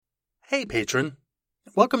Hey patron,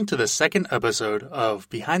 welcome to the second episode of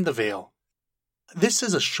Behind the Veil. This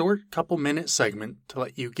is a short couple-minute segment to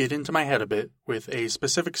let you get into my head a bit with a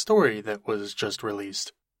specific story that was just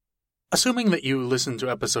released. Assuming that you listened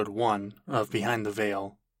to episode 1 of Behind the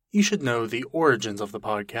Veil, you should know the origins of the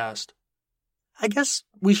podcast. I guess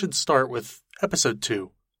we should start with episode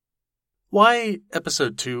 2. Why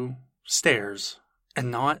episode 2, Stairs,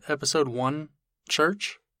 and not episode 1,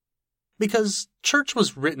 Church? Because Church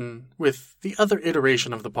was written with the other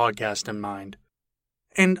iteration of the podcast in mind,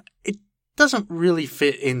 and it doesn't really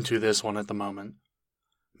fit into this one at the moment.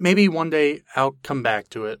 Maybe one day I'll come back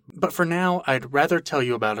to it, but for now I'd rather tell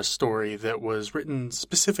you about a story that was written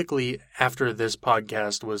specifically after this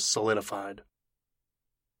podcast was solidified.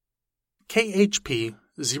 KHP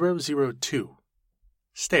 002,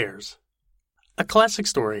 Stairs. A classic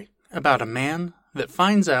story about a man that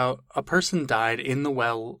finds out a person died in the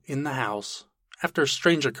well in the house after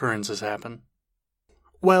strange occurrences happen.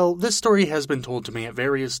 Well, this story has been told to me at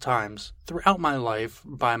various times throughout my life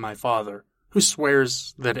by my father, who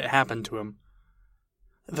swears that it happened to him.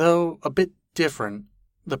 Though a bit different,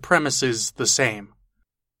 the premise is the same.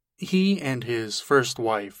 He and his first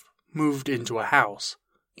wife moved into a house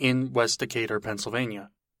in West Decatur, Pennsylvania.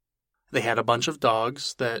 They had a bunch of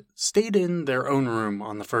dogs that stayed in their own room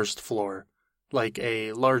on the first floor, like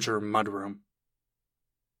a larger mudroom.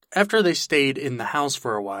 After they stayed in the house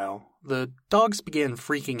for a while, the dogs began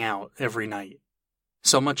freaking out every night.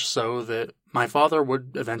 So much so that my father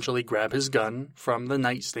would eventually grab his gun from the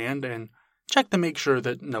nightstand and check to make sure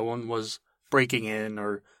that no one was breaking in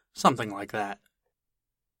or something like that.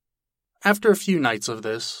 After a few nights of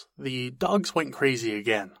this, the dogs went crazy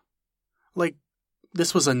again. Like,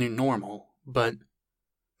 this was a new normal, but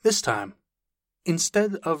this time,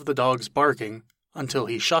 instead of the dogs barking until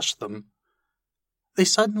he shushed them, they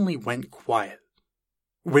suddenly went quiet,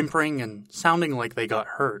 whimpering and sounding like they got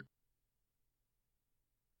hurt.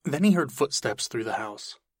 Then he heard footsteps through the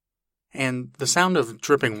house, and the sound of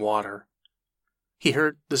dripping water. He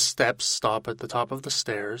heard the steps stop at the top of the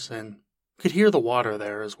stairs, and could hear the water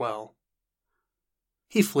there as well.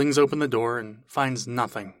 He flings open the door and finds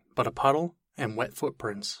nothing but a puddle and wet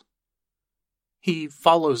footprints. He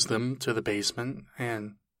follows them to the basement,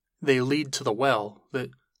 and they lead to the well that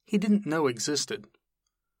he didn't know existed.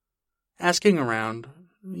 Asking around,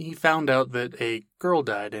 he found out that a girl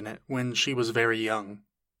died in it when she was very young,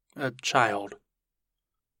 a child.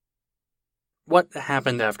 What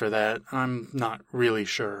happened after that, I'm not really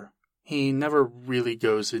sure. He never really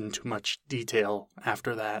goes into much detail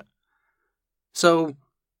after that. So,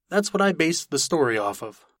 that's what I based the story off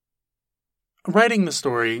of. Writing the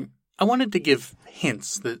story, I wanted to give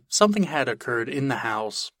hints that something had occurred in the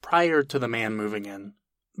house prior to the man moving in.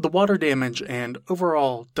 The water damage and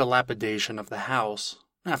overall dilapidation of the house,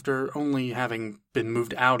 after only having been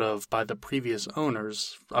moved out of by the previous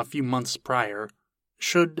owners a few months prior,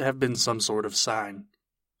 should have been some sort of sign.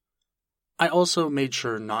 I also made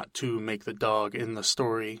sure not to make the dog in the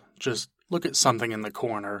story just look at something in the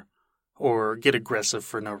corner or get aggressive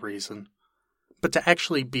for no reason, but to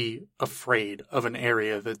actually be afraid of an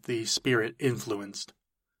area that the spirit influenced.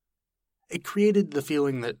 It created the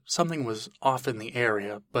feeling that something was off in the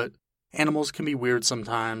area, but animals can be weird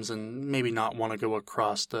sometimes and maybe not want to go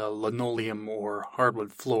across a linoleum or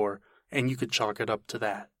hardwood floor, and you could chalk it up to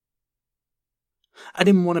that. I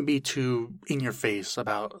didn't want to be too in-your-face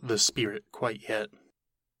about the spirit quite yet.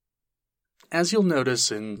 As you'll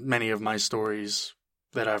notice in many of my stories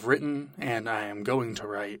that I've written and I am going to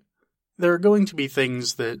write, there are going to be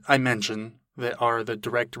things that I mention that are the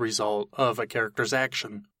direct result of a character's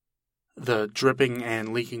action. The dripping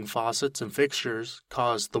and leaking faucets and fixtures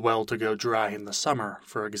caused the well to go dry in the summer,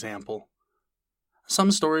 for example.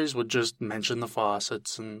 Some stories would just mention the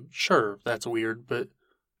faucets, and sure, that's weird, but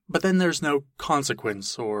then there's no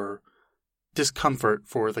consequence or discomfort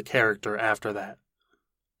for the character after that.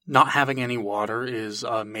 Not having any water is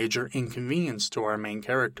a major inconvenience to our main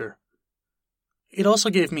character. It also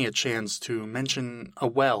gave me a chance to mention a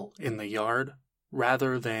well in the yard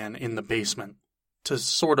rather than in the basement, to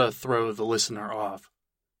sort of throw the listener off.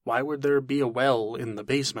 Why would there be a well in the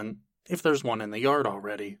basement if there's one in the yard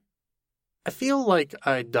already? I feel like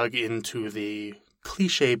I dug into the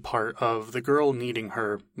cliche part of the girl needing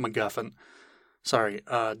her MacGuffin.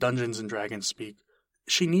 Dungeons and Dragons speak.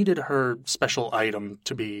 She needed her special item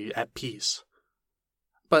to be at peace.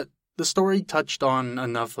 But the story touched on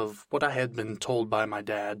enough of what I had been told by my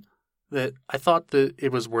dad that I thought that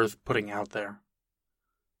it was worth putting out there.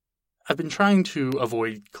 I've been trying to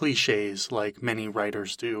avoid cliches like many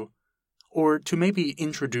writers do, or to maybe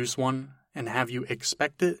introduce one and have you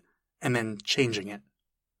expect it and then changing it.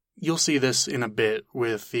 You'll see this in a bit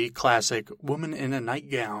with the classic woman in a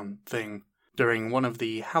nightgown thing during one of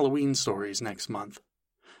the Halloween stories next month.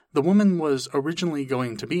 The woman was originally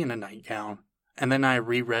going to be in a nightgown, and then I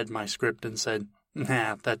reread my script and said,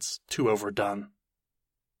 nah, that's too overdone.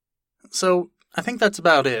 So, I think that's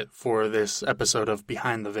about it for this episode of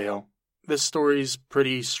Behind the Veil. This story's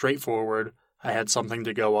pretty straightforward. I had something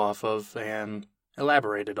to go off of and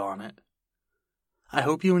elaborated on it. I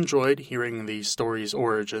hope you enjoyed hearing the story's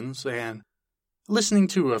origins and listening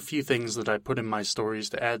to a few things that I put in my stories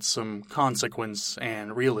to add some consequence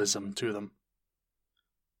and realism to them.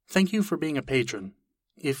 Thank you for being a patron.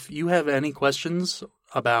 If you have any questions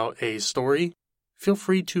about a story, feel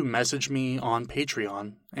free to message me on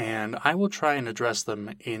Patreon, and I will try and address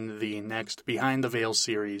them in the next Behind the Veil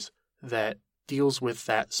series that deals with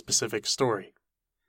that specific story.